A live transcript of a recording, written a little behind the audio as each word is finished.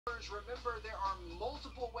Remember, there are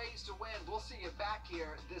multiple ways to win. We'll see you back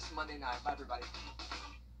here this Monday night. Bye, everybody.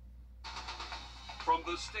 From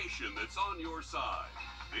the station that's on your side,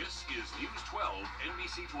 this is News 12,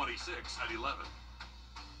 NBC 26 at 11.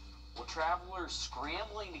 Well, travelers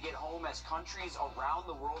scrambling to get home as countries around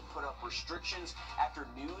the world put up restrictions after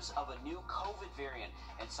news of a new COVID variant,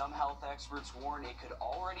 and some health experts warn it could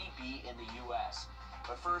already be in the U.S.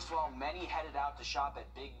 But first, while many headed out to shop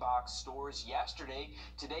at big box stores yesterday,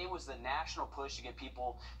 today was the national push to get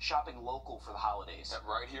people shopping local for the holidays.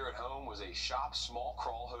 Right here at home was a shop small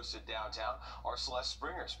crawl hosted downtown. Our Celeste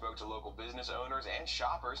Springer spoke to local business owners and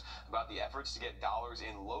shoppers about the efforts to get dollars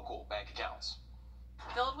in local bank accounts.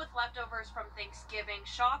 Filled with leftovers from Thanksgiving,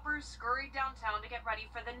 shoppers scurried downtown to get ready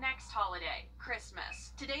for the next holiday,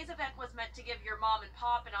 Christmas. Today's event was meant to give your mom and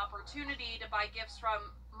pop an opportunity to buy gifts from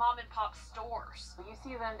mom and pop stores. You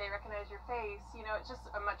see them, they recognize your face, you know, it's just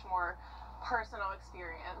a much more personal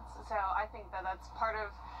experience. So I think that that's part of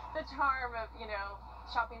the charm of, you know,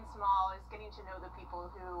 shopping small, is getting to know the people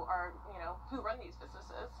who are, you know, who run these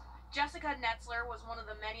businesses. Jessica Netzler was one of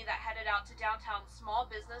the many that headed out to downtown Small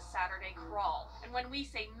Business Saturday Crawl. And when we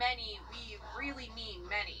say many, we really mean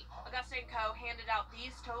many. Augusta & Co. handed out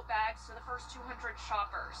these tote bags to the first 200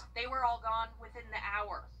 shoppers. They were all gone within the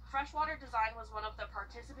hour. Freshwater Design was one of the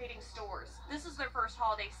participating stores. This is their first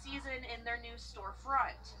holiday season in their new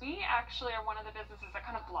storefront. We actually are one of the businesses that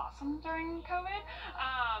kind of blossomed during COVID.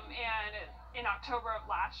 And in October of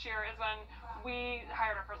last year is when we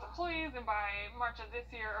hired our first employees, and by March of this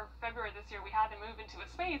year, or February this year, we had to move into a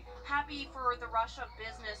space. Happy for the rush of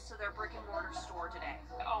business to their brick and mortar store today.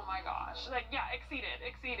 Oh my gosh, like, yeah,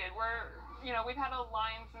 exceeded. We're, you know, we've had a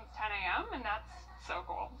line since 10 a.m. and that's so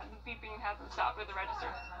cool. And the beeping hasn't stopped with the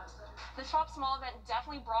register. The Shop Small event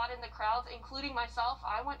definitely brought in the crowds, including myself.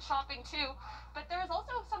 I went shopping too, but there's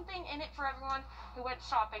also something in it for everyone who went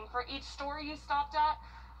shopping. For each store you stopped at,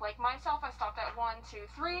 like myself, I stopped at 1, 2,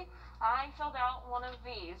 3. I filled out one of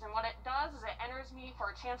these, and what it does is it enters me for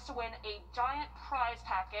a chance to win a giant prize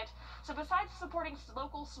package. So besides supporting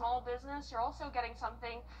local small business, you're also getting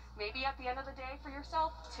something maybe at the end of the day for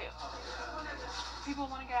yourself too. People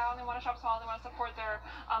want to get out and they want to shop small, they want to support their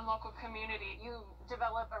local community. You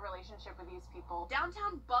develop a relationship with these people.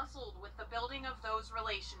 Downtown bustled with the building of those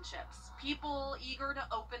relationships. People eager to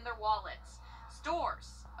open their wallets.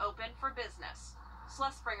 Stores open for business.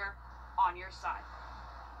 Celeste Springer, on your side.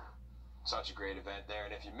 Such a great event there,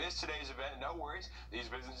 and if you missed today's event, no worries. These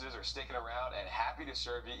businesses are sticking around and happy to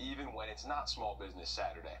serve you even when it's not Small Business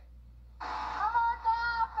Saturday.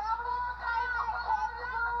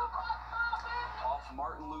 Off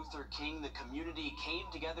Martin Luther King, the community came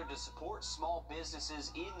together to support small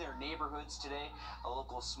businesses in their neighborhoods today. A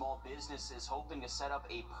local small business is hoping to set up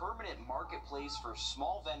a permanent marketplace for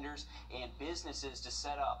small vendors and businesses to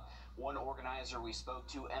set up. One organizer we spoke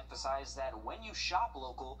to emphasized that when you shop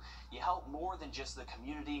local, you help more than just the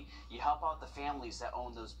community, you help out the families that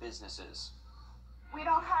own those businesses. We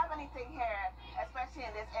don't have anything here, especially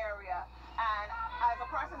in this area. And as a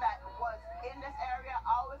person that was in this area,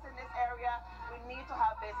 always in this area, we need to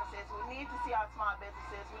have businesses. We need to see our small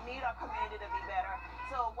businesses. We need our community to be better.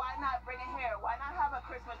 So why not bring it here? Why not have a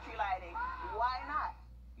Christmas tree lighting? Why not?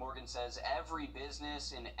 Morgan says every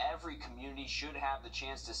business in every community should have the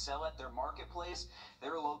chance to sell at their marketplace.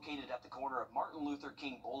 They're located at the corner of Martin Luther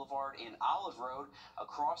King Boulevard and Olive Road,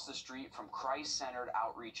 across the street from Christ-Centered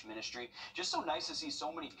Outreach Ministry. Just so nice to see so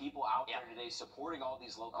many people out there today supporting all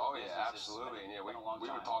these local businesses. Oh, yeah, absolutely. And yeah, we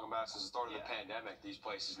were talking about since the start of the pandemic, these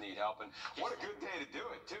places need help. And what a good day to do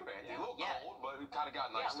it, too, man. A little cold, but it kind of got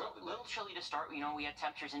nice throughout the day. A little chilly to start. You know, we had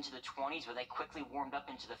temperatures into the 20s, but they quickly warmed up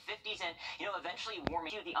into the 50s, and, you know, eventually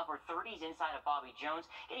warming to the upper 30s inside of Bobby Jones,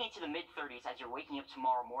 getting into the mid-30s as you're waking up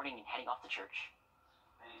tomorrow morning and heading off to church.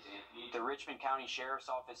 The Richmond County Sheriff's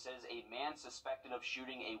Office says a man suspected of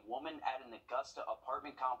shooting a woman at an Augusta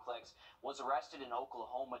apartment complex was arrested in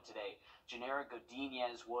Oklahoma today. Genera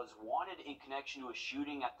Godinez was wanted in connection to a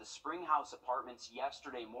shooting at the Spring House Apartments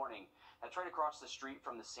yesterday morning. That's right across the street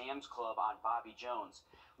from the Sam's Club on Bobby Jones.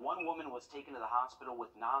 One woman was taken to the hospital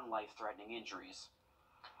with non-life-threatening injuries.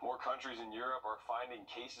 More countries in Europe are finding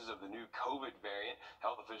cases of the new COVID variant.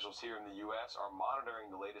 Health officials here in the U.S. are monitoring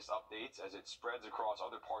the latest updates as it spreads across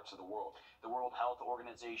other parts of the world. The World Health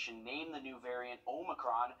Organization named the new variant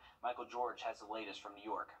Omicron. Michael George has the latest from New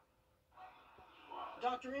York.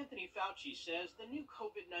 Dr. Anthony Fauci says the new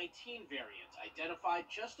COVID-19 variant, identified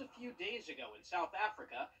just a few days ago in South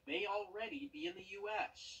Africa, may already be in the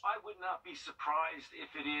U.S. I would not be surprised if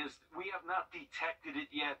it is. We have not detected it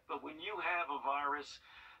yet, but when you have a virus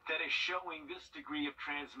that is showing this degree of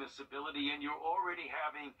transmissibility, and you're already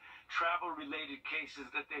having travel-related cases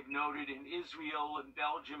that they've noted in Israel and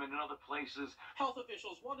Belgium and in other places. Health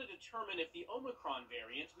officials want to determine if the Omicron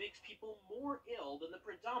variant makes people more ill than the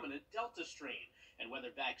predominant Delta strain, and whether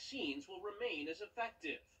vaccines will remain as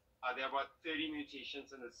effective. There are about 30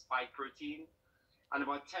 mutations in the spike protein, and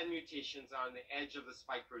about 10 mutations are on the edge of the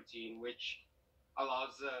spike protein, which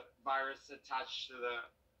allows the virus attached to the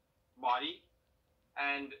body,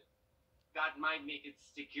 and that might make it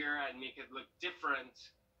stickier and make it look different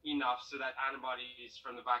enough so that antibodies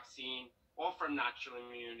from the vaccine or from natural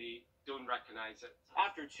immunity don't recognize it.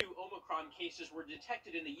 After 2 Omicron cases were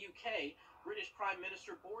detected in the UK, British Prime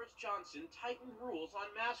Minister Boris Johnson tightened rules on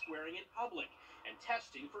mask wearing in public and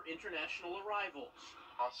testing for international arrivals.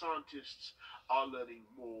 Our scientists are learning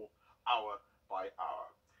more hour by hour,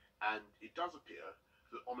 and it does appear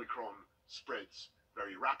that Omicron spreads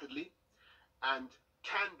very rapidly and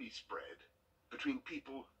can be spread between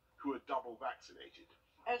people who are double vaccinated.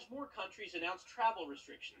 As more countries announce travel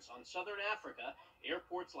restrictions on southern Africa,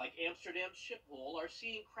 airports like Amsterdam's Schiphol are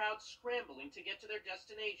seeing crowds scrambling to get to their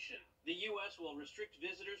destination. The U.S. will restrict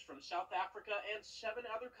visitors from South Africa and 7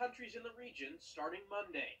 other countries in the region starting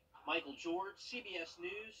Monday. Michael George, CBS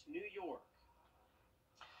News, New York.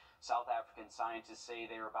 South African scientists say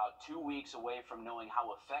they're about 2 weeks away from knowing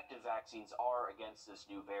how effective vaccines are against this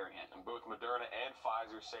new variant. And both Moderna and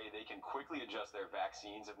Pfizer say they can quickly adjust their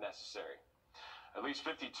vaccines if necessary. At least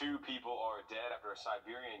 52 people are dead after a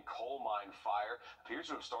Siberian coal mine fire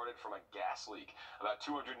appears to have started from a gas leak. About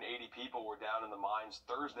 280 people were down in the mines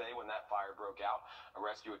Thursday when that fire broke out. A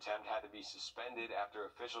rescue attempt had to be suspended after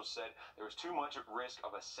officials said there was too much risk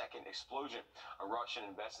of a second explosion. A Russian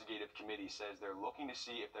investigative committee says they're looking to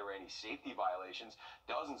see if there were any safety violations.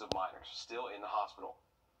 Dozens of miners still in the hospital.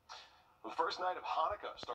 The first night of Hanukkah started